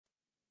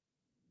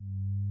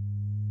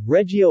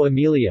Reggio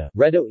Emilia,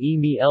 Reggio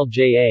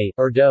Emilia,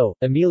 Erdo,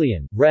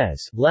 Emilian,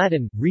 Res,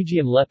 Latin,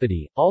 Regium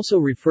Lepidi, also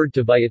referred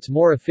to by its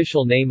more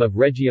official name of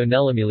Reggio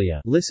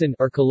nell'Emilia, listen,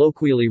 or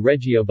colloquially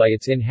Reggio by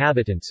its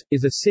inhabitants,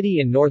 is a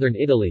city in northern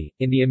Italy,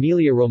 in the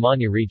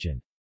Emilia-Romagna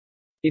region.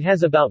 It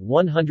has about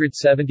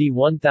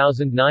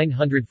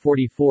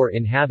 171,944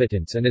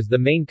 inhabitants and is the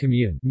main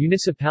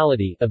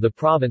municipality of the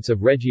province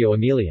of Reggio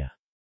Emilia.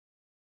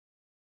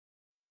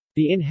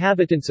 The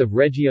inhabitants of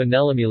Reggio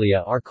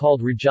nell'Emilia are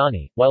called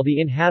Reggiani, while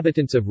the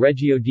inhabitants of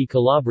Reggio di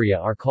Calabria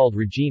are called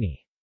Reggini.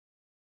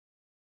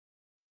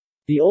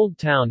 The old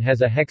town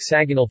has a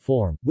hexagonal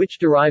form, which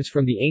derives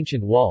from the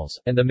ancient walls,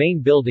 and the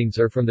main buildings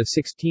are from the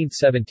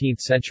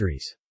 16th–17th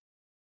centuries.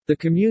 The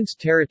commune's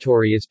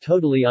territory is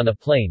totally on a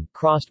plain,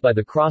 crossed by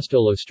the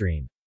Crostolo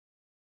stream.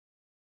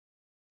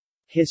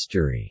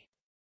 History.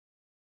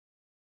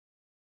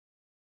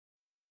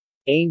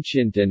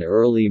 Ancient and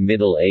early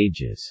Middle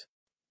Ages.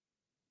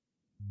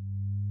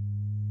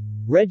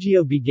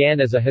 Reggio began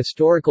as a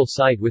historical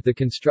site with the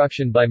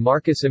construction by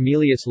Marcus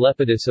Aemilius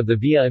Lepidus of the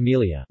Via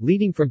Aemilia,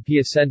 leading from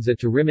Piacenza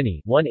to Rimini,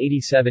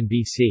 187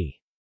 BC.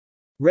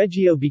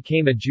 Reggio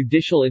became a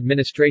judicial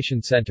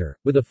administration center,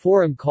 with a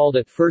forum called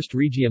at first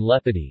Regium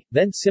Lepidi,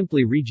 then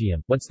simply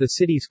Regium, once the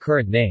city's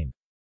current name.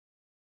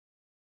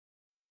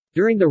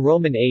 During the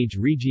Roman age,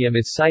 Regium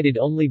is cited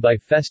only by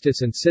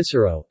Festus and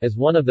Cicero, as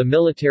one of the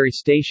military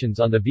stations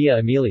on the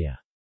Via Aemilia.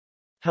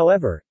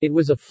 However, it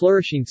was a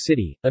flourishing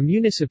city, a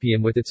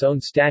municipium with its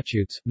own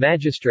statutes,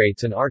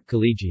 magistrates and art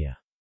collegia.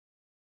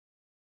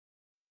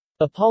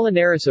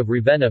 Apollinaris of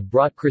Ravenna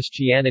brought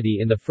Christianity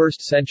in the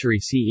 1st century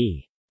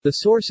CE. The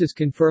sources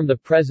confirm the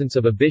presence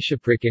of a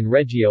bishopric in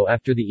Reggio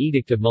after the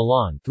Edict of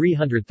Milan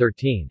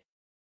 313.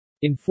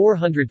 In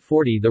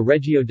 440 the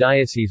Reggio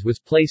diocese was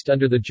placed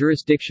under the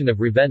jurisdiction of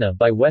Ravenna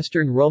by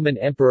Western Roman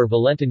Emperor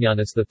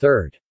Valentinianus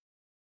III.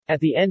 At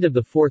the end of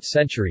the 4th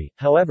century,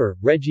 however,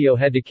 Reggio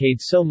had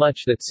decayed so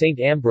much that St.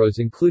 Ambrose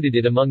included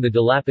it among the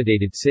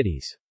dilapidated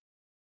cities.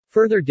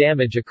 Further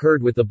damage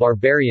occurred with the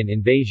barbarian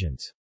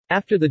invasions.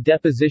 After the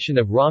deposition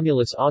of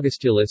Romulus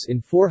Augustulus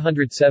in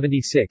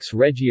 476,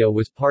 Reggio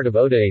was part of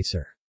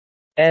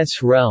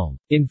Odoacer's realm.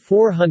 In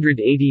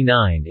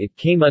 489 it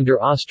came under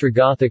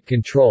Ostrogothic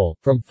control,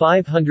 from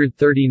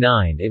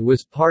 539 it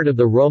was part of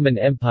the Roman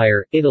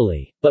Empire,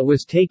 Italy, but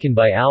was taken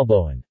by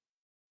Alboin's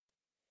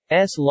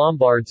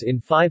Lombards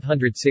in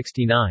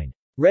 569.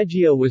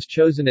 Reggio was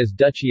chosen as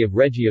Duchy of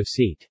Reggio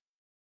seat.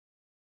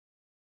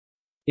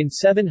 In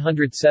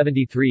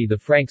 773 the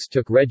Franks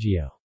took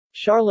Reggio.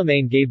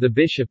 Charlemagne gave the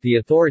bishop the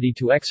authority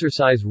to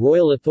exercise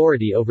royal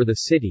authority over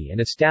the city and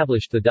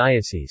established the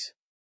diocese.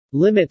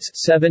 Limits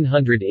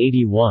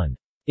 781.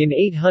 In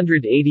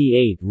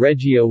 888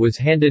 Reggio was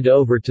handed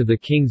over to the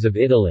kings of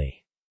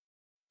Italy.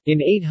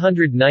 In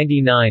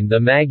 899 the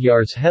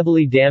Magyars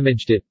heavily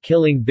damaged it,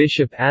 killing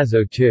Bishop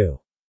Azzo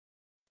II.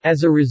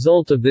 As a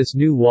result of this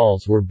new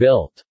walls were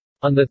built.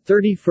 On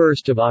 31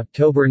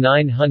 October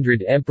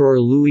 900 Emperor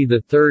Louis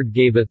III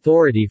gave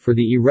authority for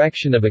the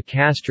erection of a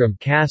castrum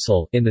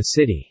castle in the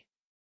city's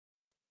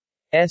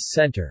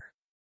center.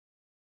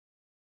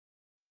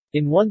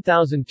 In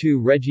 1002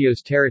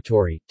 Reggio's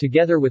territory,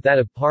 together with that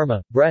of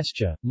Parma,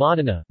 Brescia,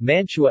 Modena,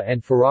 Mantua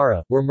and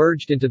Ferrara, were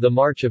merged into the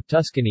March of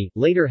Tuscany,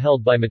 later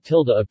held by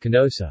Matilda of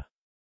Canossa.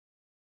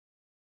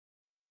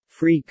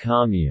 Free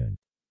commune.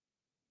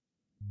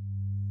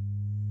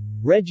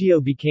 Reggio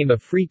became a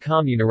free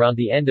commune around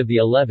the end of the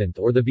 11th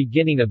or the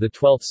beginning of the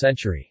 12th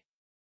century.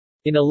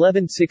 In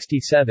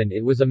 1167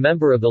 it was a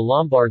member of the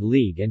Lombard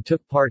League and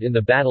took part in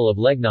the Battle of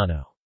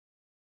Legnano.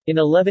 In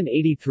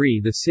 1183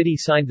 the city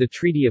signed the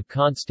Treaty of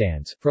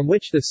Constance, from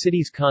which the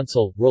city's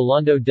consul,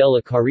 Rolando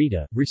della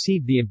Carita,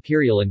 received the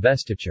imperial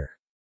investiture.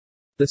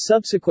 The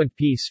subsequent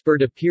peace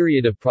spurred a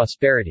period of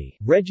prosperity.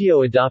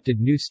 Reggio adopted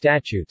new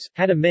statutes,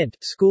 had a mint,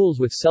 schools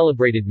with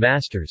celebrated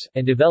masters,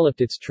 and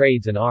developed its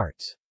trades and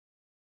arts.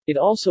 It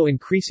also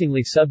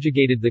increasingly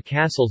subjugated the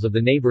castles of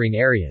the neighboring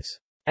areas.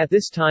 At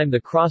this time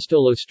the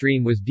Crostolo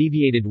stream was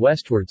deviated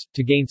westwards,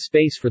 to gain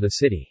space for the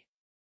city.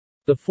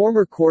 The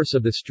former course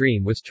of the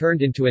stream was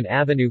turned into an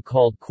avenue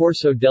called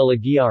Corso della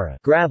Ghiara,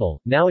 gravel,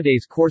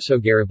 nowadays Corso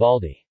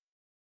Garibaldi.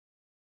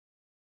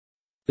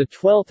 The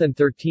 12th and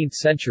 13th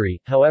century,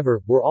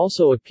 however, were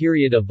also a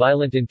period of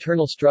violent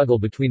internal struggle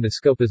between the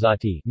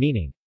Scopizzati,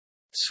 meaning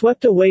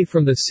swept away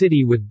from the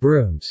city with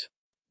brooms,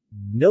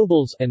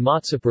 nobles, and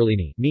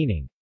Mozzaperlini,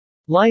 meaning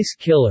lice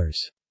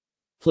killers,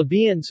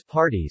 plebeians,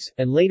 parties,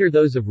 and later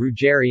those of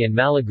Ruggeri and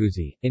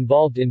Malaguzzi,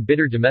 involved in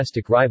bitter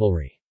domestic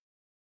rivalry.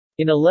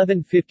 In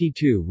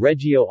 1152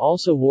 Reggio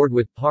also warred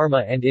with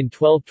Parma and in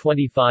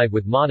 1225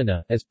 with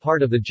Modena, as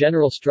part of the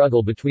general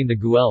struggle between the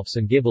Guelphs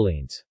and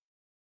Ghibellines.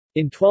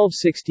 In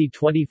 1260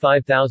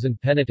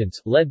 25,000 penitents,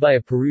 led by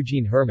a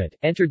Perugian hermit,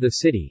 entered the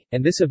city,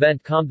 and this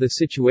event calmed the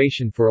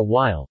situation for a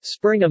while,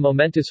 spurring a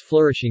momentous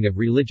flourishing of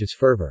religious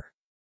fervor.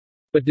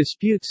 But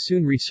disputes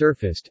soon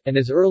resurfaced, and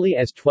as early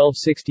as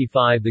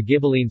 1265 the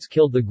Ghibellines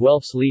killed the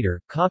Guelphs'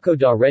 leader, Cacco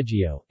da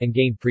Reggio, and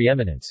gained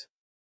preeminence.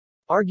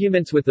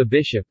 Arguments with the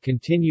bishop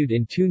continued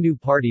and two new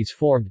parties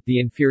formed, the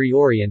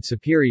Inferiori and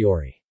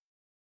Superiori.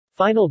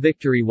 Final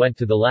victory went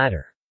to the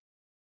latter.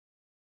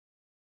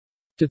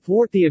 To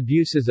thwart the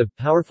abuses of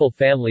powerful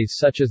families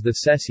such as the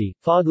Cesi,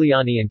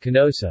 Fogliani and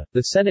Canossa,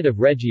 the Senate of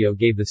Reggio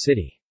gave the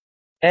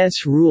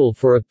city's rule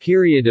for a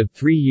period of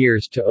 3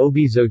 years to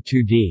Obiso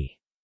II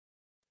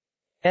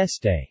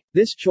d'Este.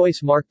 This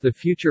choice marked the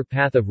future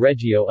path of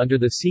Reggio under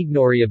the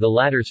Signory of the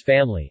latter's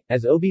family,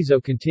 as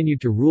Obiso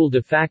continued to rule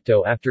de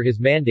facto after his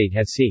mandate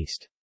has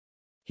ceased.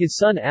 His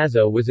son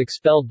Azzo was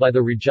expelled by the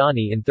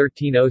Reggiani in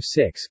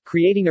 1306,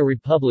 creating a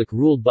republic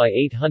ruled by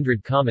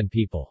 800 common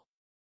people.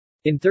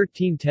 In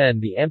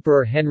 1310 the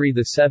Emperor Henry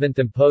VII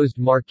imposed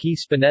Marquis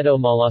Spinetto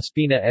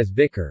Malaspina as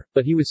vicar,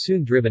 but he was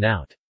soon driven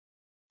out.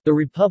 The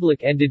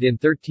republic ended in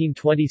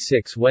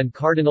 1326 when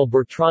Cardinal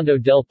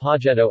Bertrando del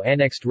Poggetto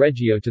annexed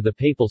Reggio to the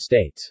Papal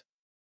States.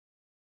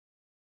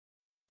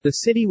 The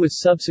city was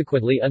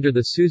subsequently under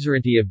the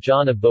suzerainty of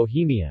John of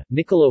Bohemia,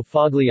 Niccolò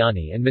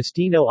Fogliani and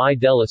Mastino I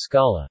della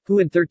Scala, who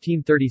in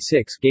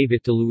 1336 gave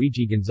it to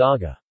Luigi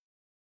Gonzaga.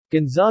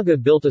 Gonzaga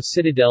built a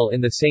citadel in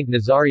the St.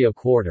 Nazario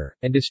quarter,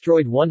 and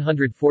destroyed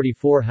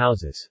 144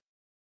 houses.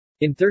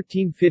 In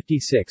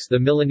 1356 the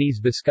Milanese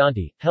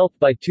Visconti, helped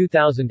by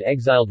 2,000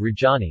 exiled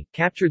Reggiani,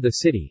 captured the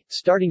city,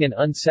 starting an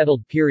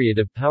unsettled period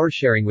of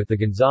power-sharing with the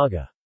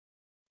Gonzaga.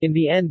 In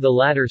the end the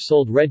latter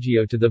sold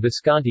Reggio to the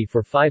Visconti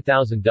for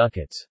 5,000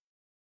 ducats.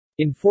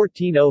 In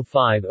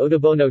 1405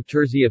 Ottoboni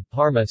Terzi of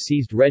Parma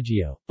seized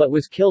Reggio, but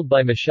was killed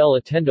by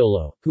Michele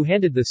Attendolo, who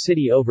handed the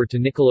city over to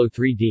Niccolò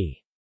III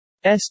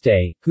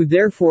d'Este, who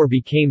therefore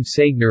became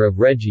Seigneur of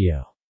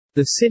Reggio.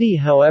 The city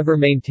however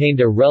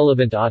maintained a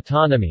relevant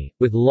autonomy,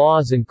 with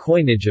laws and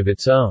coinage of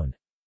its own.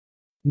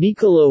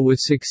 Niccolò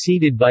was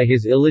succeeded by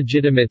his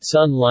illegitimate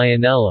son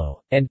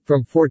Lionello, and,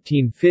 from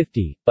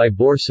 1450, by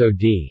Borso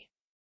d'Este.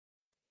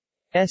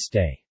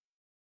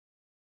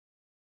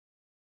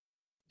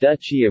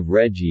 Duchy of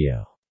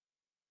Reggio.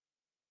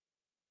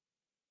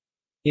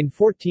 In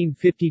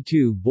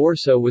 1452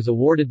 Borso was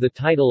awarded the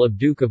title of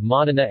Duke of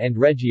Modena and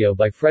Reggio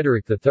by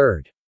Frederick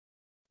III.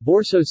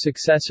 Borso's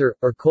successor,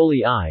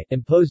 Ercole I,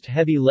 imposed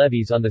heavy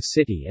levies on the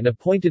city and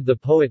appointed the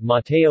poet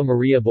Matteo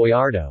Maria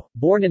Boiardo,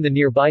 born in the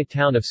nearby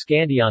town of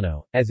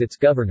Scandiano, as its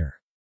governor.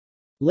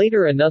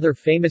 Later another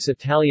famous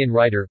Italian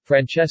writer,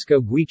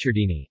 Francesco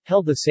Guicciardini,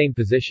 held the same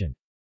position.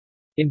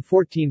 In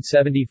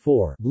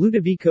 1474,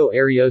 Ludovico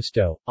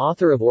Ariosto,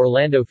 author of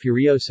Orlando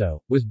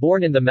Furioso, was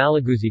born in the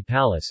Malaguzzi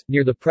Palace,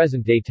 near the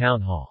present-day town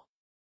hall.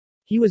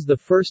 He was the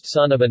first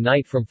son of a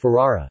knight from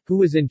Ferrara, who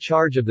was in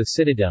charge of the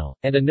citadel,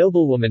 and a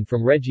noblewoman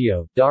from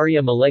Reggio,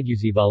 Daria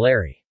Malaguzzi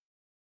Valeri.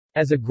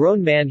 As a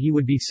grown man he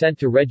would be sent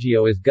to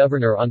Reggio as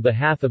governor on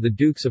behalf of the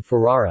Dukes of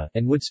Ferrara,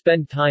 and would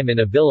spend time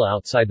in a villa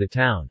outside the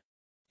town,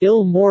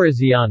 Il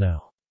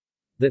Moriziano,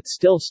 that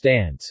still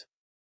stands.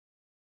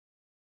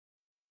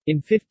 In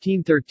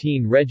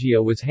 1513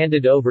 Reggio was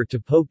handed over to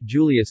Pope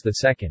Julius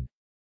II.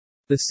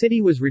 The city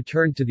was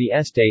returned to the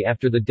Este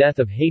after the death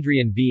of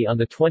Hadrian V on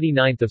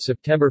 29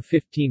 September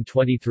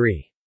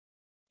 1523.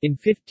 In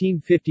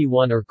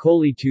 1551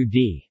 Ercole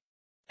II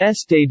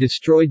d'Este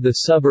destroyed the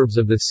suburbs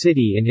of the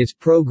city in his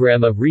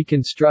program of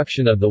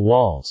reconstruction of the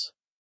walls.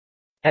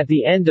 At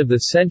the end of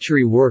the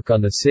century work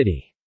on the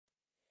city's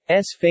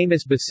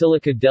famous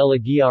Basilica della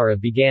Ghiara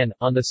began,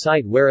 on the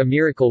site where a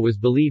miracle was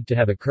believed to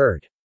have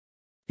occurred.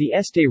 The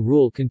Este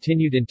rule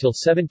continued until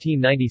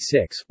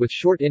 1796, with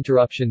short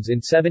interruptions in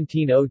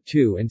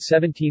 1702 and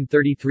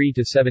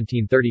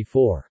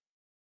 1733–1734.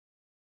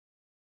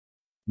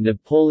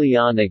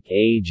 Napoleonic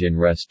Age and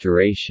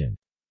Restoration.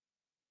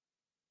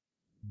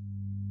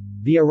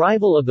 The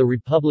arrival of the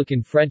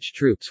Republican French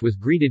troops was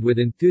greeted with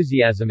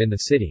enthusiasm in the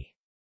city.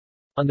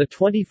 On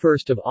 21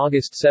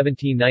 August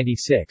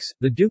 1796,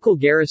 the ducal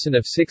garrison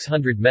of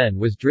 600 men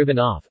was driven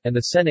off, and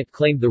the Senate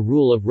claimed the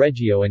rule of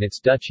Reggio and its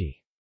duchy.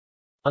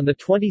 On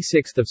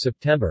 26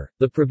 September,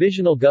 the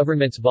provisional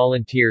government's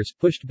volunteers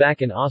pushed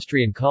back an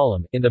Austrian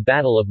column, in the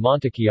Battle of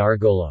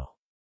Montechiargolo.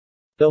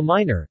 Though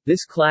minor,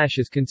 this clash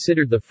is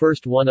considered the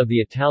first one of the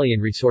Italian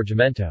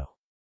Risorgimento.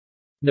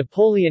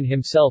 Napoleon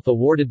himself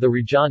awarded the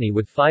Reggiani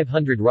with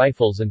 500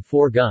 rifles and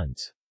 4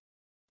 guns.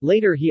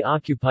 Later he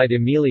occupied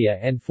Emilia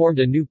and formed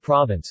a new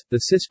province,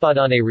 the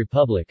Cispadane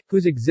Republic,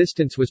 whose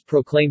existence was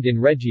proclaimed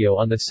in Reggio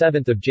on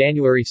 7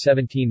 January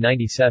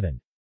 1797.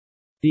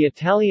 The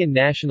Italian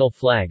national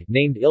flag,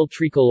 named Il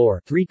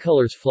Tricolore, three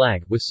colors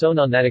flag, was sewn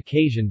on that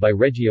occasion by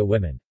Reggio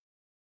women.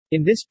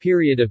 In this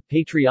period of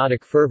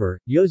patriotic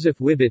fervor, Józef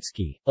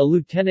Wybicki, a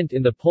lieutenant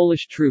in the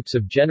Polish troops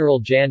of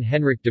General Jan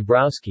Henryk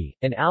Dąbrowski,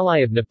 an ally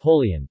of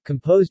Napoleon,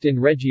 composed in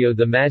Reggio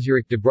the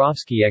Mazurek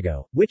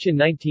Dąbrowskiego, which in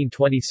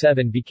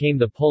 1927 became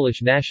the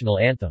Polish national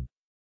anthem.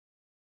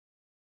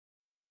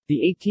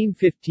 The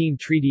 1815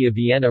 Treaty of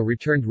Vienna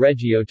returned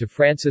Reggio to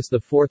Francis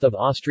IV of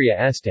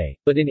Austria-Este,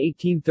 but in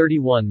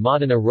 1831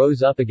 Modena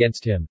rose up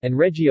against him, and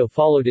Reggio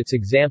followed its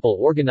example,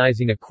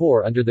 organizing a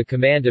corps under the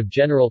command of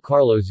General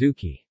Carlo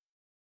Zucchi.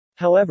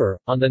 However,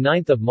 on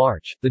 9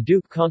 March, the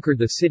Duke conquered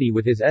the city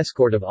with his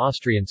escort of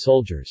Austrian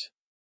soldiers.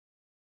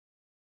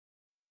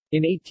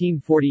 In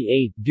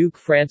 1848, Duke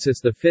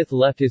Francis V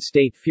left his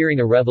state fearing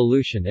a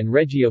revolution and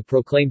Reggio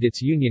proclaimed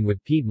its union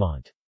with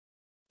Piedmont.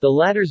 The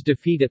latter's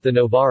defeat at the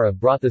Novara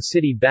brought the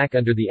city back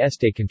under the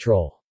Este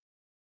control.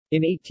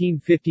 In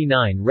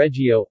 1859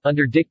 Reggio,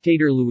 under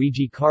dictator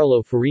Luigi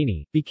Carlo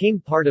Farini, became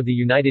part of the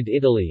United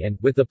Italy and,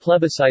 with the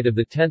plebiscite of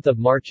 10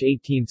 March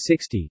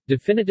 1860,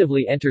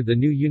 definitively entered the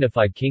new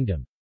unified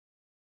kingdom.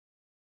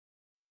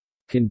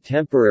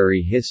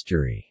 Contemporary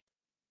history.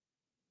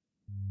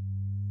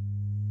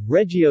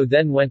 Reggio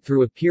then went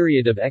through a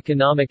period of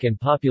economic and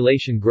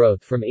population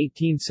growth from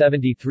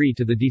 1873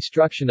 to the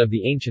destruction of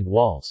the ancient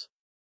walls.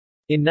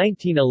 In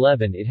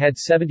 1911 it had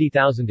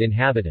 70,000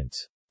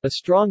 inhabitants. A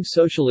strong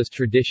socialist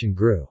tradition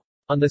grew.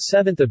 On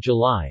 7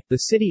 July, the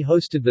city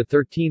hosted the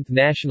 13th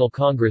National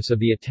Congress of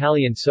the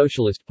Italian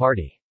Socialist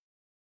Party.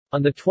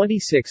 On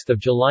 26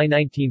 July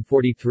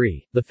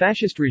 1943, the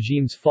fascist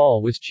regime's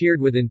fall was cheered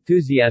with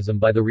enthusiasm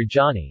by the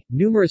Reggiani.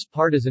 Numerous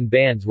partisan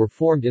bands were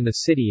formed in the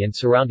city and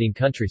surrounding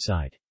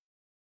countryside.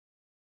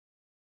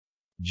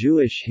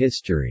 Jewish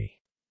history.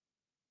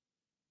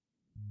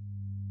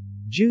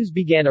 Jews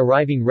began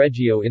arriving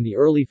Reggio in the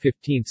early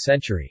 15th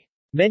century.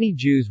 Many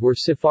Jews were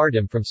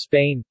Sephardim from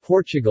Spain,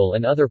 Portugal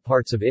and other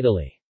parts of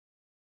Italy.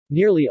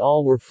 Nearly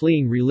all were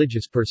fleeing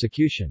religious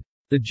persecution.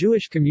 The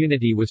Jewish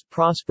community was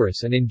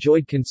prosperous and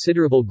enjoyed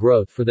considerable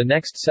growth for the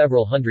next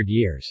several hundred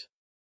years.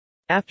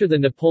 After the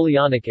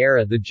Napoleonic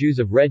era, the Jews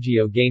of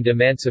Reggio gained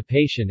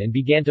emancipation and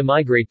began to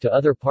migrate to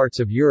other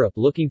parts of Europe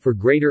looking for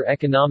greater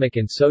economic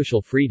and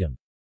social freedom.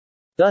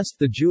 Thus,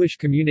 the Jewish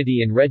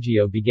community in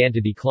Reggio began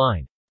to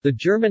decline. The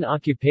German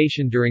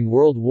occupation during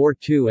World War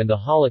II and the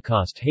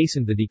Holocaust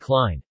hastened the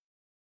decline.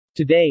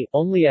 Today,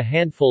 only a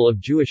handful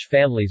of Jewish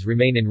families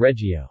remain in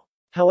Reggio.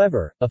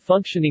 However, a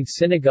functioning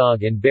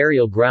synagogue and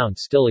burial ground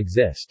still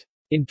exist.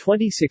 In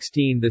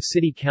 2016 the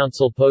city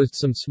council posed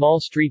some small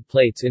street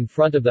plates in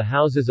front of the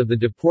houses of the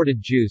deported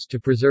Jews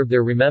to preserve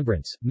their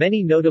remembrance.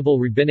 Many notable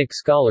rabbinic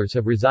scholars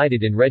have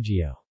resided in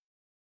Reggio.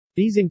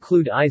 These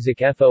include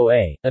Isaac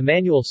Foa,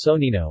 Emmanuel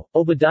Sonino,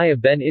 Obadiah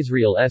ben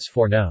Israel S.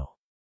 Forno,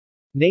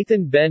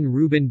 Nathan ben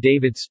Reuben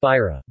David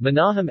Spira,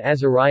 Menahem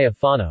Azariah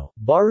Fano,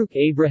 Baruch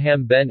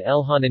Abraham ben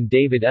Elhanan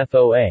David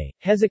Foa,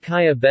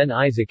 Hezekiah ben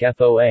Isaac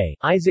Foa,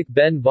 Isaac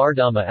ben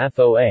Bardama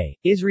Foa,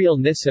 Israel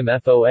Nissim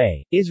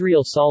Foa,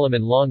 Israel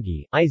Solomon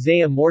Longi,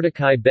 Isaiah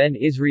Mordecai ben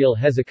Israel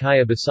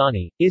Hezekiah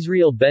Basani,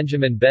 Israel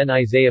Benjamin ben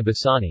Isaiah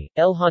Basani,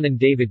 Elhanan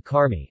David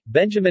Carmi,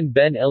 Benjamin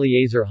ben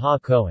Eliezer Ha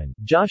Cohen,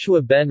 Joshua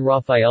ben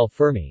Raphael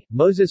Fermi,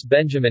 Moses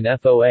Benjamin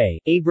Foa,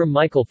 Abram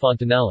Michael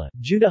Fontanella,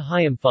 Judah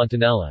Chaim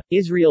Fontanella,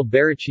 Israel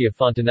Barachia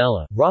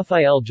Fontanella,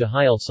 Raphael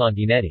Jehiel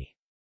Sanguinetti,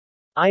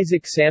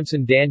 Isaac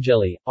Samson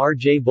D'Angeli,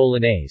 R.J.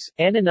 Bolognese,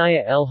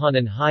 Ananiah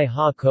Elhanan Hai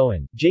Ha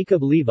Cohen,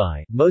 Jacob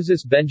Levi,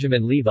 Moses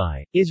Benjamin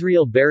Levi,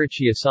 Israel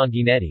Barachia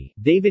Sanguinetti,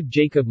 David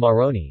Jacob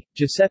Maroni,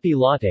 Giuseppe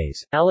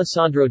Lattes,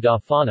 Alessandro da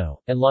Fano,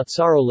 and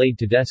Lazzaro Lade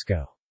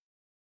Tedesco.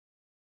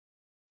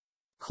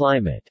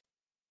 Climate.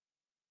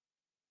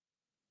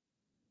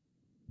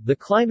 The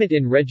climate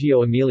in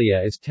Reggio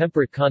Emilia is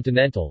temperate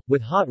continental,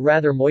 with hot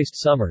rather moist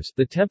summers.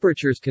 The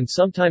temperatures can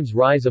sometimes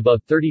rise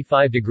above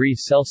 35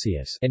 degrees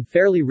Celsius, and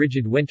fairly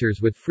rigid winters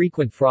with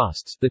frequent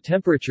frosts. The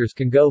temperatures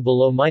can go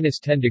below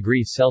 -10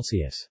 degrees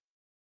Celsius.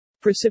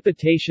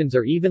 Precipitations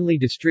are evenly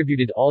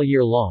distributed all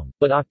year long,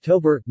 but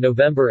October,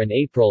 November and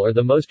April are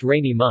the most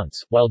rainy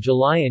months, while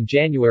July and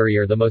January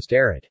are the most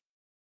arid.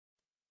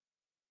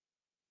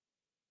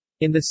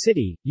 In the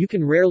city, you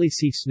can rarely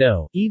see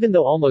snow, even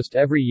though almost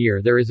every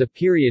year there is a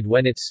period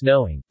when it's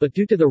snowing, but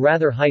due to the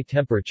rather high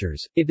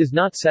temperatures, it does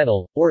not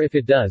settle, or if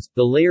it does,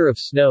 the layer of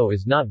snow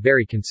is not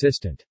very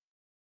consistent.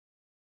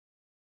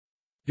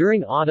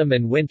 During autumn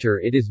and winter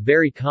it is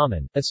very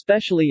common,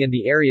 especially in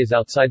the areas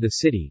outside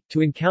the city,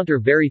 to encounter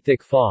very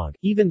thick fog,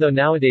 even though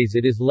nowadays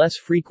it is less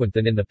frequent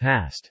than in the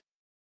past.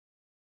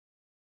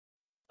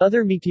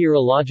 Other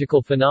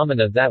meteorological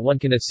phenomena that one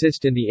can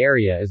assist in the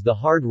area is the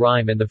hard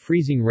rime and the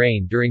freezing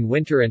rain during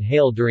winter and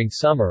hail during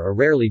summer or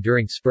rarely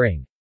during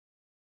spring.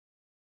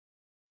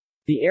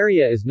 The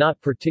area is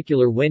not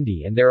particularly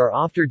windy and there are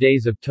often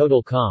days of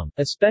total calm,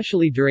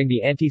 especially during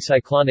the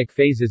anticyclonic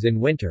phases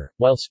in winter,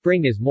 while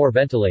spring is more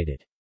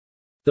ventilated.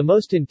 The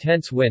most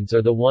intense winds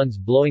are the ones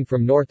blowing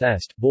from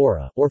northeast,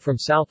 Bora, or from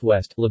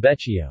southwest,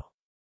 Libeccio.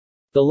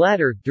 The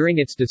latter, during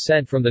its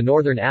descent from the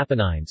northern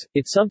Apennines,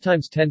 it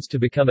sometimes tends to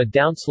become a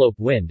downslope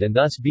wind and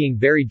thus being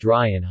very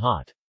dry and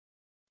hot.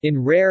 In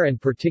rare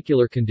and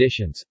particular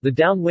conditions, the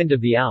downwind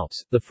of the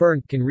Alps, the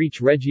Föhn, can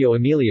reach Reggio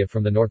Emilia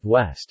from the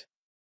northwest.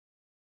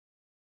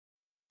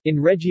 In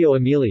Reggio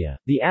Emilia,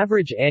 the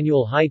average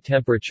annual high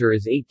temperature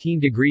is 18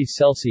 degrees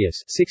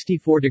Celsius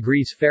 (64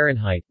 degrees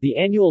Fahrenheit), the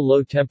annual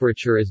low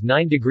temperature is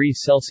 9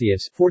 degrees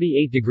Celsius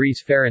 (48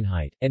 degrees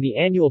Fahrenheit), and the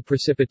annual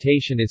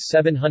precipitation is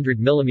 700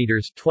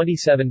 mm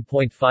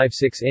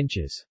 (27.56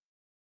 inches).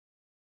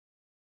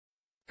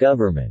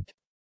 Government.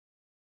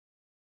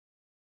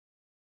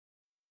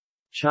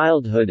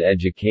 Childhood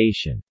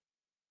education.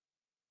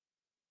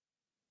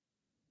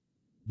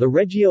 The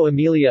Reggio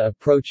Emilia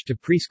approach to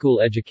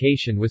preschool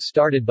education was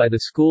started by the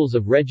schools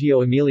of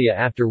Reggio Emilia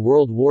after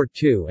World War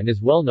II and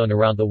is well known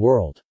around the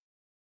world.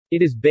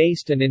 It is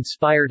based and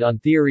inspired on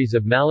theories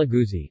of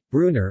Malaguzzi,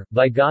 Brunner,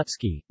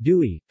 Vygotsky,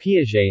 Dewey,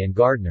 Piaget and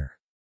Gardner.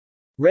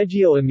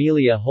 Reggio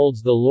Emilia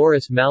holds the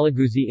Loris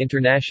Malaguzzi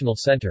International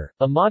Center,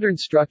 a modern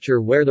structure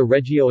where the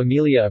Reggio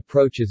Emilia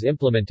approach is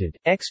implemented,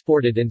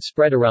 exported and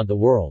spread around the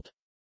world.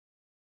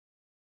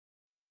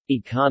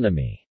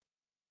 Economy.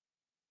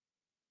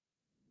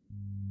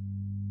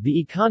 The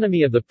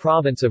economy of the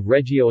province of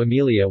Reggio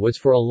Emilia was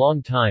for a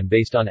long time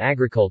based on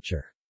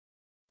agriculture.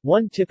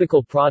 One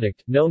typical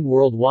product, known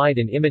worldwide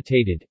and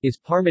imitated, is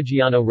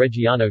Parmigiano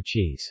Reggiano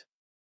cheese.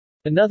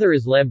 Another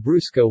is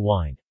Lambrusco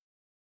wine.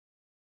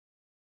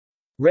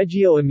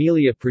 Reggio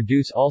Emilia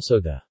produce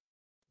also the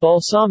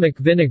balsamic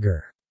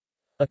vinegar,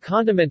 a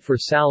condiment for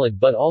salad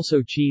but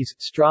also cheese,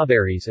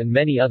 strawberries and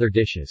many other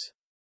dishes.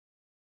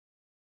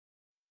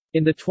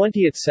 In the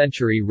 20th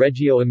century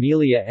Reggio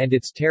Emilia and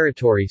its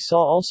territory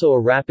saw also a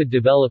rapid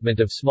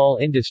development of small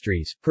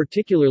industries,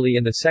 particularly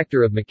in the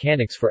sector of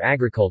mechanics for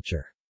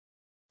agriculture.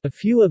 A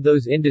few of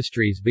those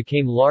industries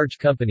became large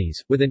companies,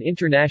 with an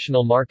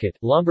international market,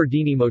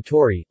 Lombardini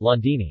Motori,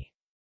 Londini.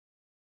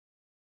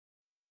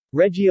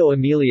 Reggio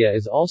Emilia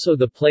is also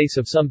the place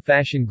of some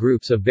fashion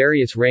groups of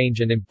various range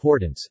and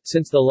importance.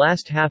 Since the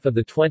last half of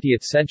the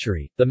 20th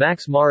century, the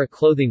Max Mara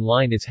clothing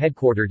line is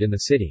headquartered in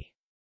the city.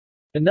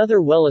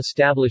 Another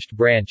well-established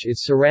branch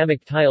is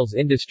ceramic tiles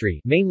industry,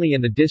 mainly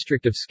in the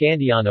district of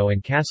Scandiano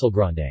and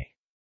Castelgrande.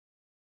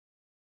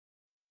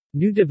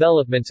 New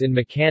developments in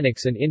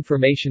mechanics and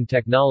information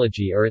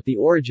technology are at the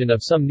origin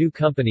of some new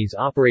companies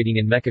operating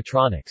in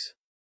mechatronics.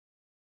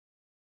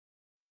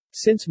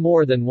 Since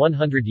more than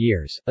 100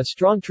 years, a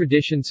strong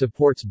tradition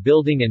supports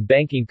building and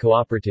banking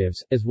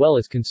cooperatives, as well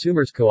as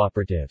consumers'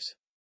 cooperatives.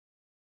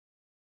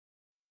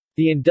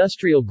 The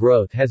industrial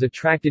growth has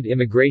attracted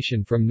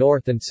immigration from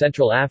North and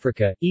Central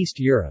Africa, East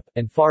Europe,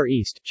 and Far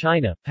East,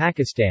 China,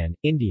 Pakistan,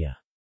 India.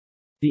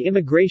 The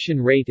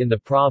immigration rate in the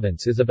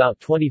province is about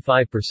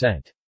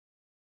 25%.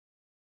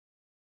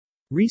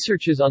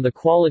 Researches on the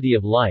quality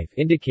of life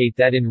indicate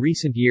that in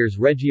recent years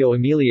Reggio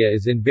Emilia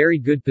is in very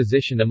good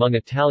position among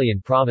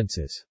Italian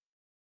provinces.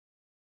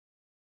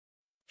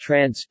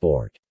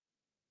 Transport.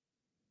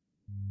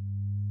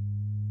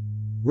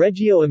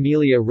 Reggio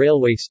Emilia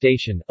Railway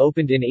Station,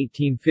 opened in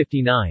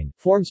 1859,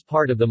 forms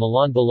part of the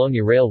Milan-Bologna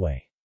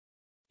Railway.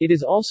 It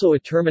is also a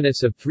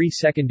terminus of 3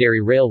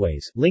 secondary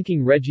railways,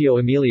 linking Reggio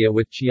Emilia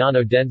with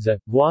Ciano d'Enza,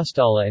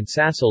 Guastalla and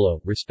Sassolo,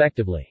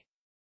 respectively.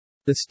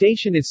 The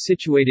station is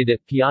situated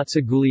at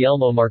Piazza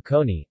Guglielmo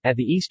Marconi, at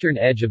the eastern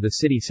edge of the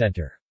city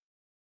center.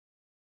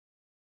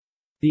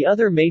 The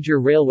other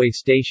major railway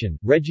station,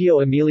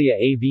 Reggio Emilia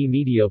AV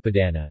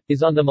Mediopadana,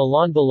 is on the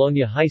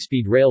Milan-Bologna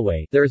high-speed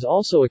railway. There is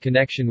also a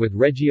connection with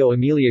Reggio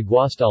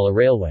Emilia-Guastalla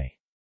Railway.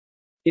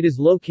 It is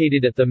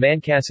located at the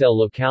Mancaselle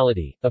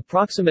locality,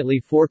 approximately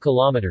 4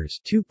 kilometers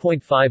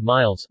 (2.5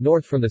 miles)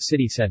 north from the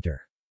city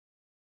center.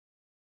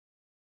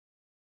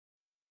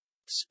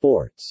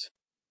 Sports.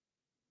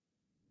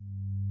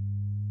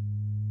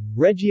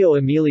 Reggio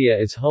Emilia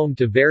is home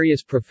to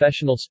various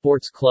professional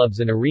sports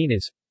clubs and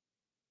arenas.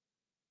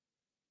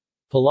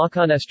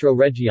 Pallacanestro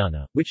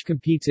Reggiana, which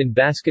competes in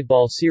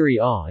basketball Serie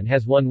A and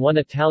has won 1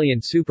 Italian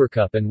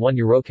Supercup and 1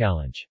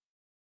 Eurochallenge.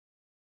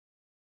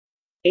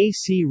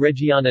 AC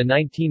Reggiana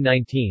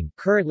 1919,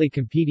 currently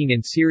competing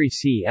in Serie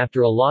C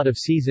after a lot of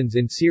seasons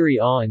in Serie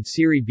A and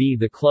Serie B.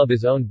 The club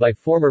is owned by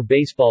former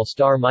baseball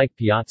star Mike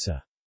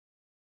Piazza.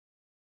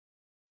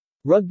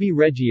 Rugby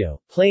Reggio,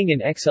 playing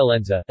in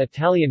Eccellenza,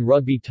 Italian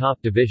rugby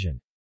top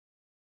division.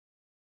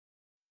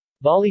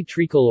 Volley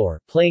Tricolore,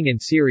 playing in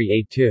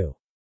Serie A2.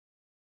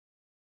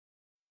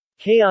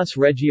 Chaos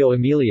Reggio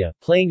Emilia,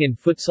 playing in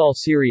Futsal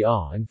Serie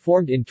A and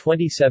formed in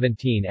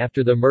 2017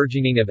 after the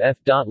merging of F.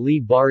 Li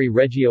Bari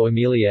Reggio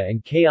Emilia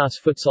and Chaos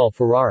Futsal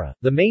Ferrara.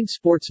 The main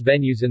sports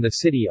venues in the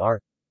city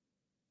are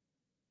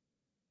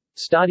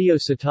Stadio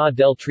Città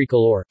del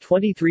Tricolore,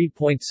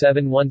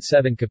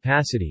 23.717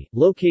 capacity,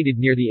 located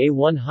near the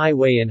A1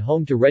 highway and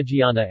home to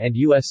Reggiana and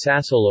US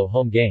Sassuolo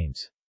home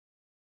games.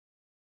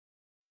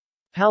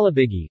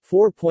 Palabigi,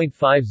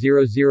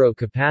 4.500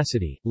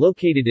 capacity,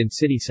 located in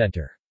city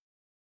center.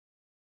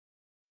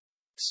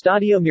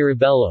 Stadio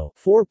Mirabello,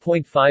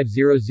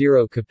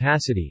 4.500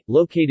 capacity,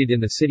 located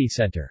in the city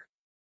center.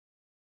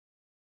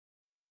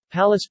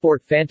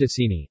 Palasport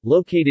Fantasini,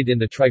 located in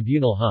the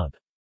Tribunal Hub.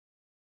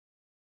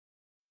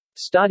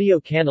 Stadio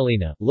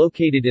Cannellina,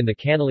 located in the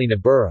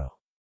Cannellina borough.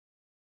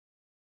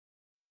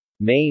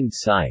 Main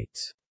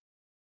sites.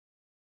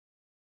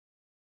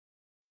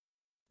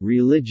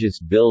 Religious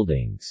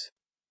buildings.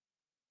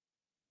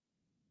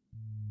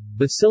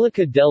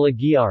 Basilica della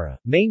Ghiara,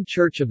 main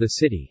church of the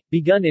city,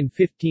 begun in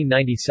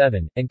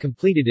 1597, and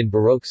completed in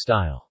Baroque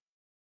style.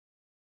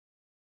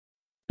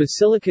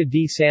 Basilica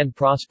di San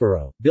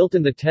Prospero, built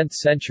in the 10th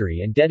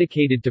century and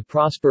dedicated to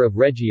Prosper of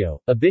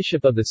Reggio, a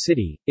bishop of the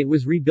city. It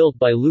was rebuilt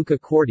by Luca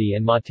Corti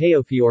and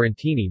Matteo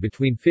Fiorentini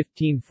between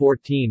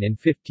 1514 and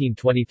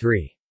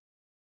 1523.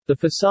 The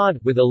facade,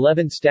 with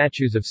 11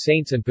 statues of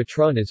saints and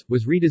patronas,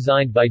 was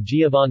redesigned by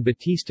Giovan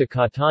Battista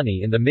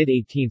Cattani in the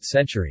mid-18th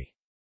century.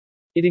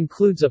 It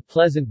includes a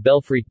pleasant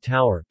belfry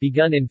tower,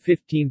 begun in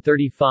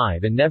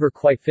 1535 and never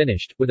quite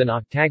finished, with an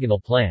octagonal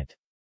plant.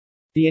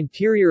 The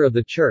interior of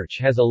the church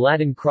has a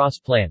Latin cross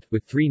plant,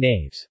 with 3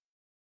 naves.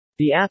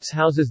 The apse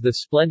houses the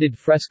splendid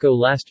fresco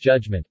Last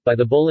Judgment, by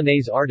the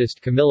Bolognese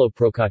artist Camillo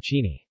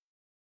Procaccini.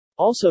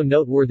 Also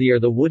noteworthy are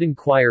the wooden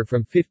choir from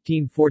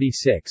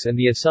 1546 and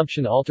the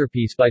Assumption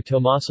altarpiece by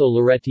Tommaso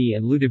Loretti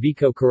and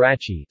Ludovico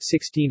Carracci,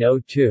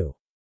 1602.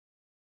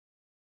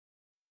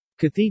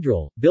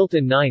 Cathedral, built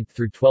in 9th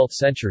through 12th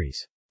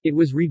centuries. It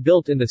was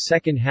rebuilt in the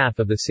second half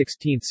of the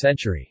 16th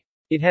century.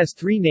 It has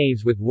 3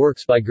 naves with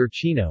works by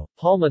Guercino,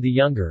 Palma the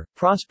Younger,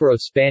 Prospero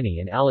Spani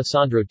and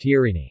Alessandro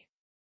Tiarini.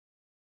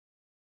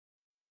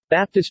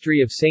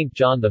 Baptistry of St.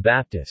 John the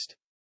Baptist.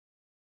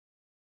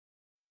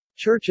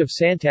 Church of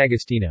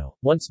Sant'Agostino,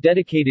 once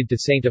dedicated to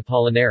St.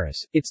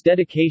 Apollinaris, its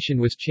dedication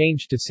was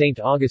changed to St.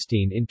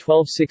 Augustine in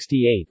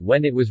 1268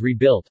 when it was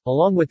rebuilt,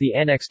 along with the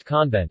annexed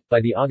convent,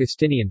 by the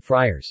Augustinian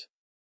friars.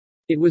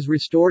 It was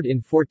restored in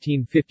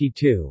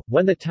 1452,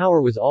 when the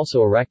tower was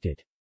also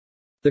erected.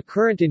 The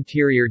current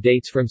interior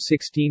dates from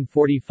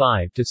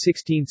 1645 to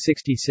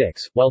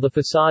 1666, while the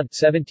facade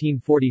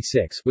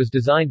 1746 was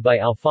designed by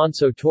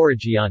Alfonso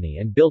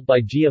Torrigiani and built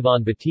by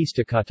Giovan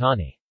Battista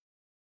Cattani.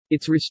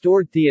 Its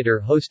restored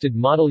theatre hosted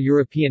Model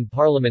European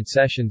Parliament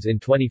sessions in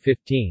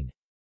 2015.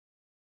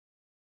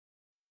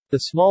 The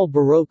small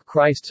Baroque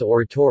Christ's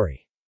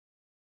Oratory.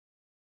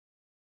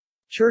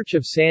 Church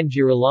of San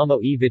Girolamo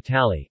e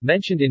Vitali,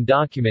 mentioned in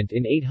document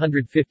in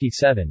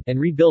 857, and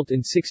rebuilt in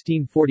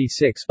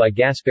 1646 by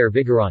Gaspare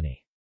Vigorani.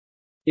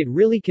 It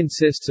really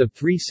consists of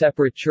 3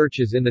 separate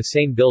churches in the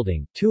same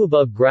building, 2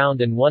 above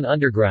ground and 1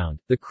 underground.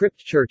 The crypt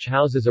church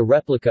houses a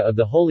replica of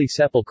the Holy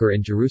Sepulchre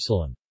in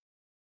Jerusalem.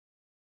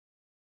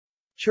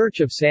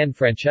 Church of San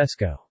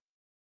Francesco.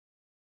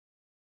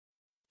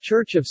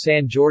 Church of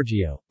San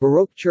Giorgio,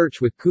 Baroque church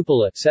with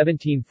cupola,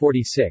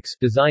 1746,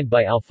 designed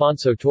by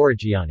Alfonso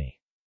Torrigiani.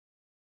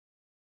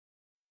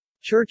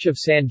 Church of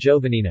San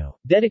Giovannino,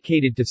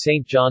 dedicated to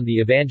St. John the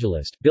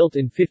Evangelist, built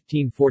in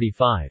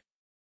 1545.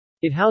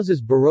 It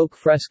houses Baroque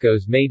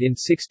frescoes made in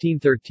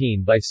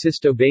 1613 by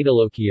Sisto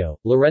Baidilocchio,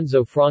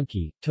 Lorenzo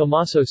Franchi,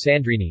 Tommaso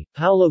Sandrini,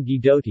 Paolo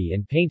Guidotti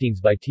and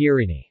paintings by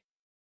Tiarini.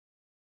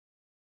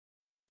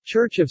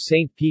 Church of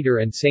St. Peter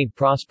and St.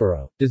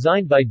 Prospero,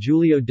 designed by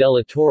Giulio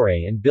della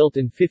Torre and built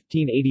in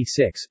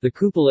 1586, the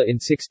cupola in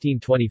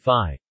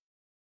 1625.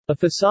 A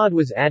facade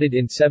was added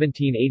in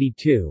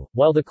 1782,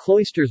 while the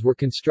cloisters were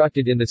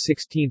constructed in the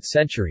 16th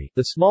century,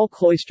 the small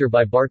cloister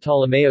by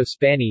Bartolomeo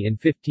Spani in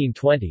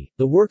 1520,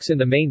 the works in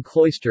the main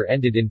cloister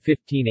ended in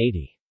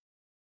 1580.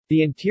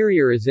 The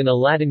interior is in a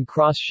Latin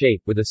cross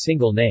shape with a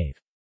single nave.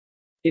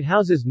 It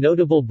houses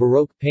notable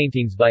Baroque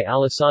paintings by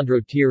Alessandro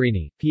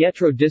Tiarini,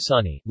 Pietro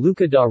Disani,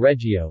 Luca da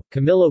Reggio,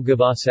 Camillo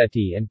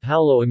Gavassetti and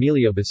Paolo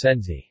Emilio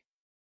Basenzi.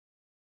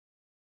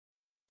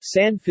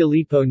 San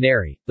Filippo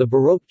Neri, the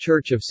Baroque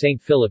Church of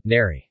St. Philip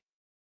Neri.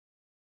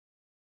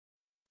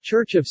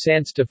 Church of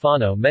San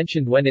Stefano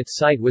mentioned when its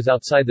site was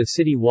outside the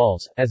city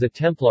walls, as a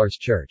Templars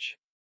church.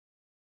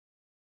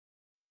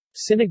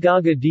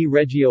 Sinagoga di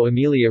Reggio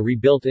Emilia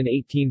rebuilt in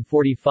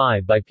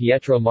 1845 by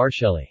Pietro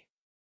Marcelli.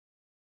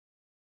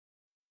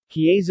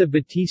 Chiesa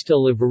Battista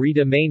La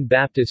Verita Main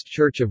Baptist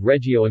Church of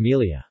Reggio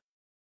Emilia.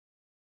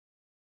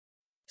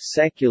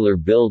 Secular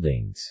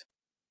buildings.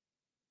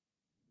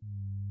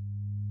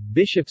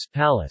 Bishop's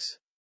Palace.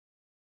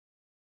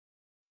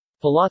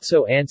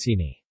 Palazzo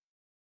Ancini.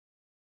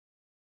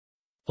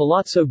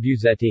 Palazzo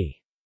Busetti.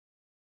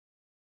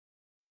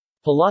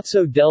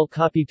 Palazzo del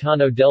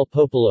Capitano del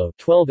Popolo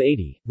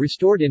 1280,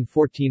 restored in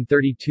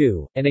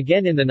 1432, and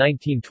again in the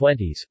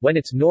 1920s, when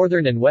its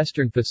northern and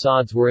western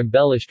facades were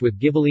embellished with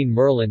Ghibelline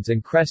merlins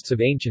and crests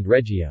of ancient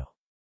Reggio's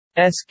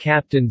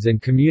captains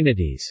and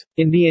communities.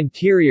 In the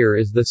interior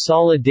is the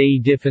Sala dei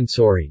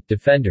Difensori,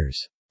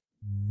 Defenders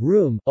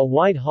Room, a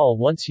wide hall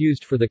once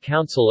used for the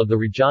council of the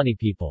Reggiani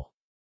people.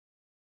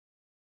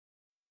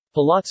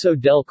 Palazzo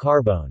del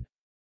Carbone.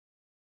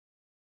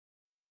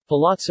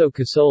 Palazzo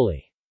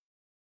Casoli.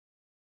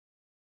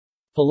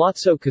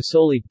 Palazzo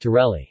Casoli,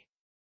 Torelli.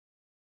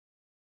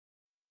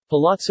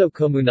 Palazzo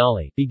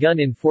Comunale, begun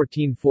in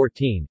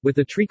 1414, with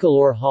the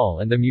Tricolore Hall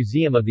and the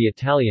Museum of the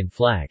Italian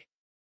flag.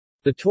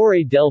 The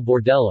Torre del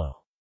Bordello.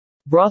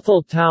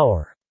 Brothel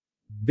Tower,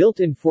 built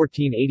in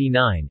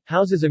 1489,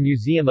 houses a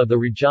museum of the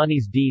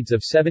Reggiani's deeds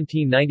of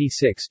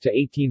 1796 to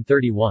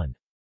 1831.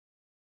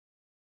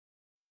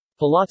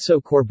 Palazzo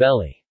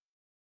Corbelli.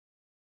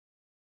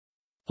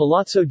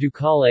 Palazzo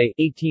Ducale,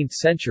 18th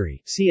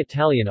century, see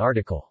Italian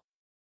article.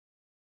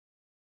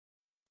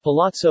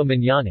 Palazzo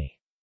Magnani.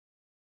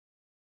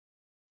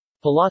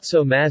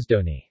 Palazzo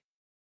Masdoni.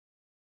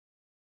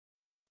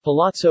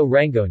 Palazzo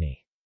Rangoni.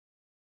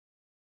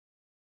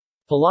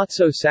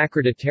 Palazzo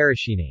Sacreta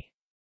Terracini.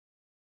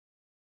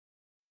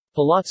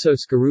 Palazzo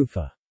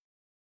Scaruffa.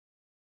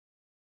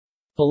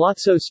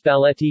 Palazzo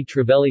Spalletti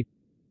Travelli.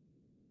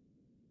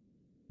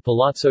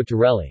 Palazzo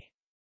Torelli.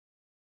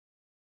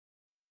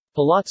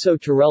 Palazzo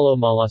Torello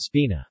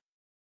Malaspina.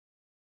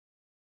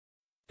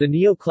 The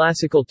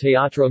neoclassical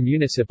Teatro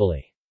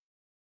Municipale.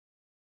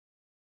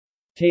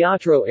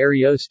 Teatro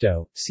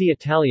Ariosto, see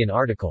Italian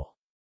article.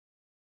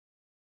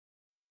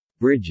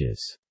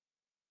 Bridges.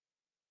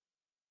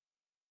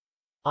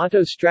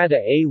 Autostrada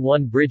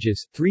A1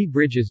 bridges, 3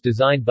 bridges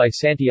designed by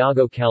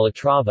Santiago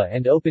Calatrava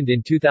and opened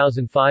in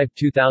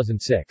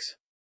 2005-2006.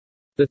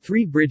 The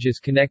 3 bridges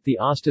connect the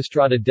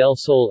Autostrada del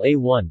Sole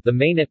A1, the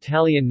main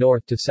Italian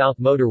north to south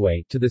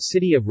motorway, to the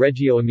city of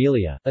Reggio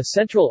Emilia. A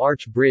central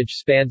arch bridge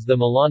spans the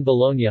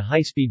Milan-Bologna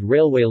high-speed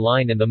railway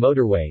line and the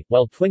motorway,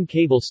 while twin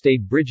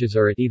cable-stayed bridges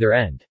are at either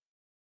end.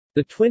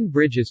 The twin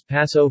bridges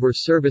pass over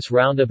service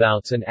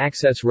roundabouts and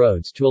access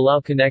roads to allow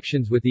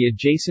connections with the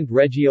adjacent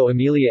Reggio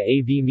Emilia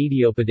AV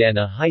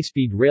Mediopadana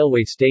high-speed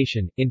railway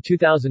station. In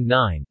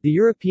 2009, the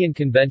European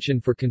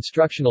Convention for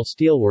Constructional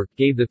Steelwork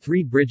gave the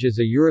 3 bridges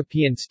a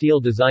European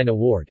Steel Design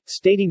Award,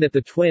 stating that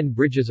the twin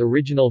bridges'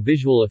 original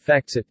visual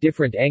effects at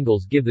different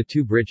angles give the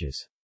 2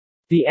 bridges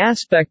the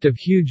aspect of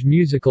huge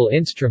musical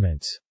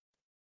instruments.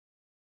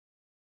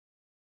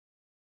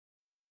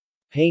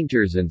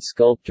 Painters and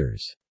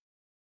sculptors.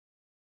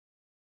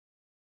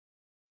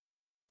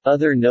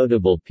 Other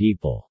notable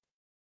people.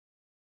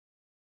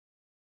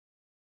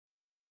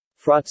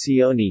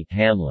 Frazioni,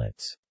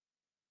 hamlets.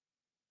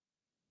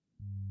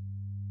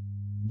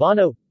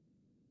 Bono,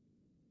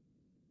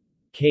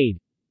 Cade,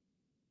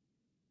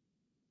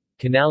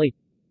 Canali,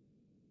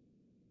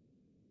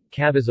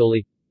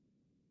 Cavazzoli,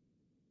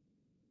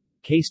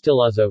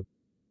 Castilazzo,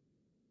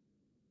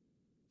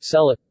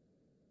 Sella,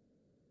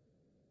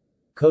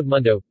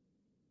 Codemundo,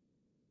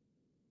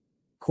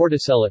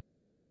 Corticella,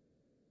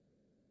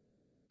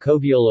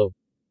 Coviolo,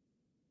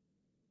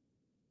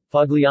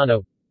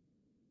 Fagliano,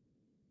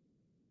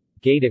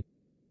 Gaeta,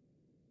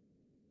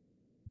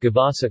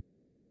 Gavassa,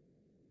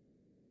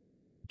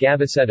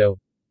 Gavasetto,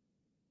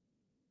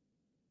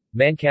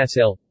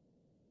 Mancasale,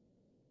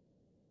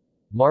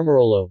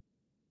 Marmarolo,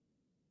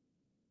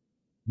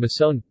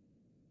 Masson,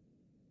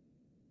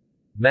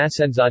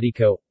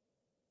 Massenzatico,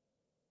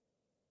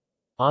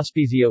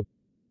 Ospizio,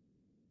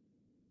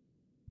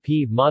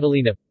 P.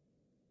 Modellina,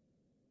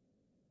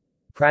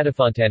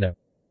 Pratifontana,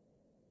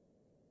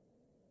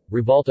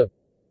 Rivalta,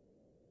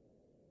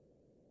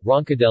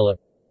 Roncadella,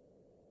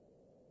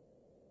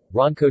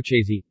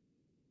 Roncocesi,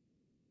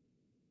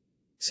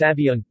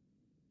 Savione,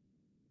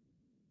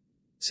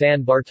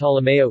 San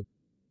Bartolomeo,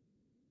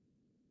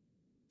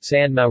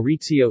 San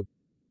Maurizio,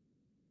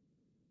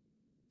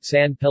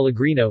 San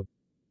Pellegrino,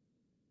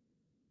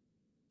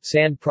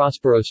 San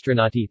Prospero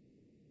Strinati,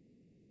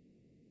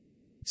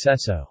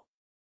 Sesso.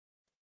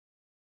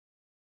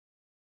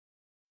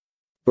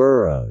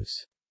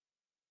 Boroughs.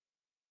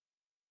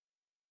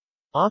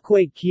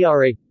 Acque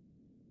Chiare,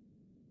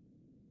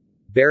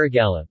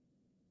 Barrigalla,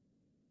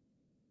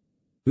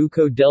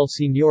 Buco del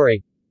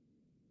Signore,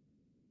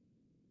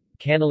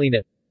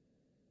 Canalina,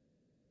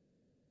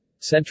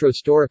 Centro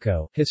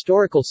Storico,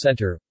 Historical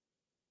Center,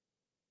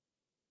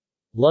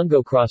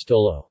 Lungo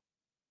Crostolo,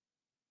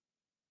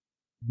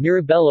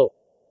 Mirabello,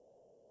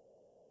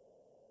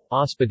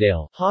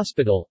 Ospedale,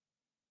 Hospital,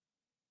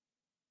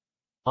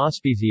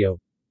 Ospizio,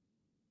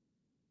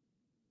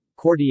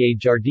 Cortier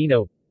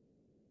Giardino,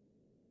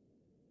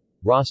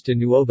 Rasta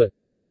Nuova,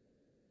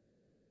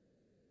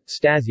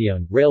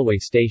 Stazione, railway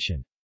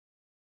station.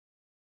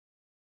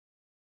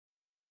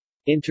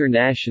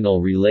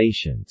 International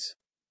relations.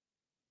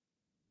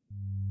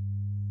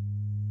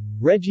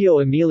 Reggio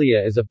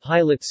Emilia is a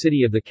pilot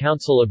city of the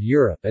Council of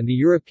Europe and the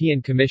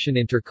European Commission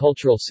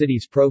Intercultural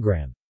Cities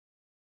Programme.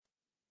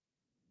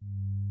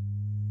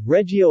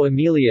 Reggio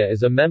Emilia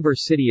is a member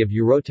city of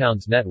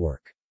Eurotowns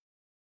network.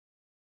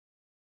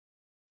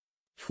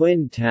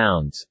 Twin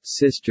towns,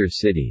 sister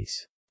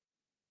cities.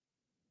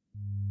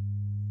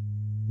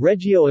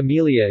 Reggio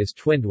Emilia is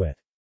twinned with.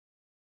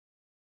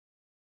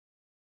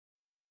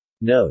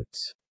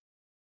 Notes.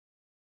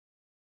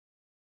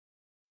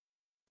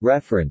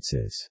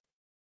 References.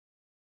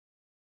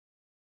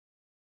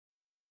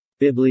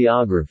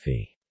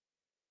 Bibliography.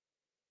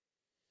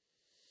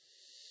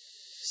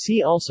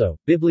 See also,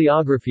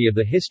 Bibliography of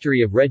the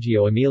history of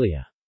Reggio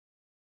Emilia.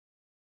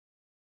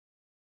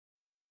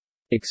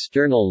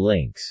 External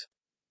links.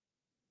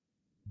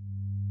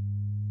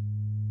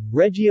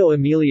 Reggio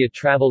Emilia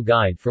Travel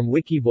Guide from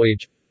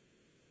Wikivoyage.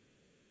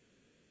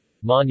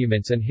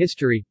 Monuments and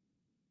History.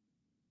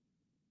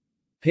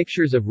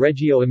 Pictures of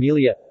Reggio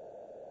Emilia.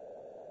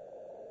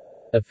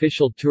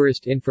 Official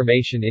tourist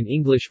information in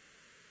English.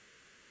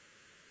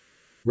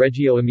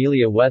 Reggio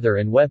Emilia weather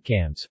and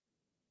webcams.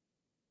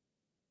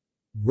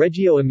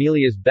 Reggio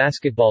Emilia's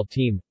basketball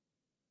team.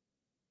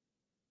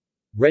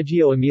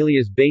 Reggio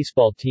Emilia's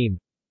baseball team.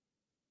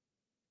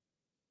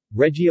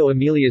 Reggio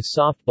Emilia's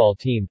softball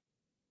team.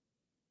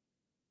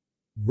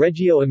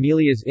 Reggio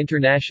Emilia's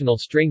international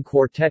string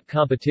quartet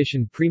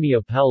competition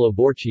Premio Paolo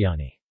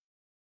Borciani.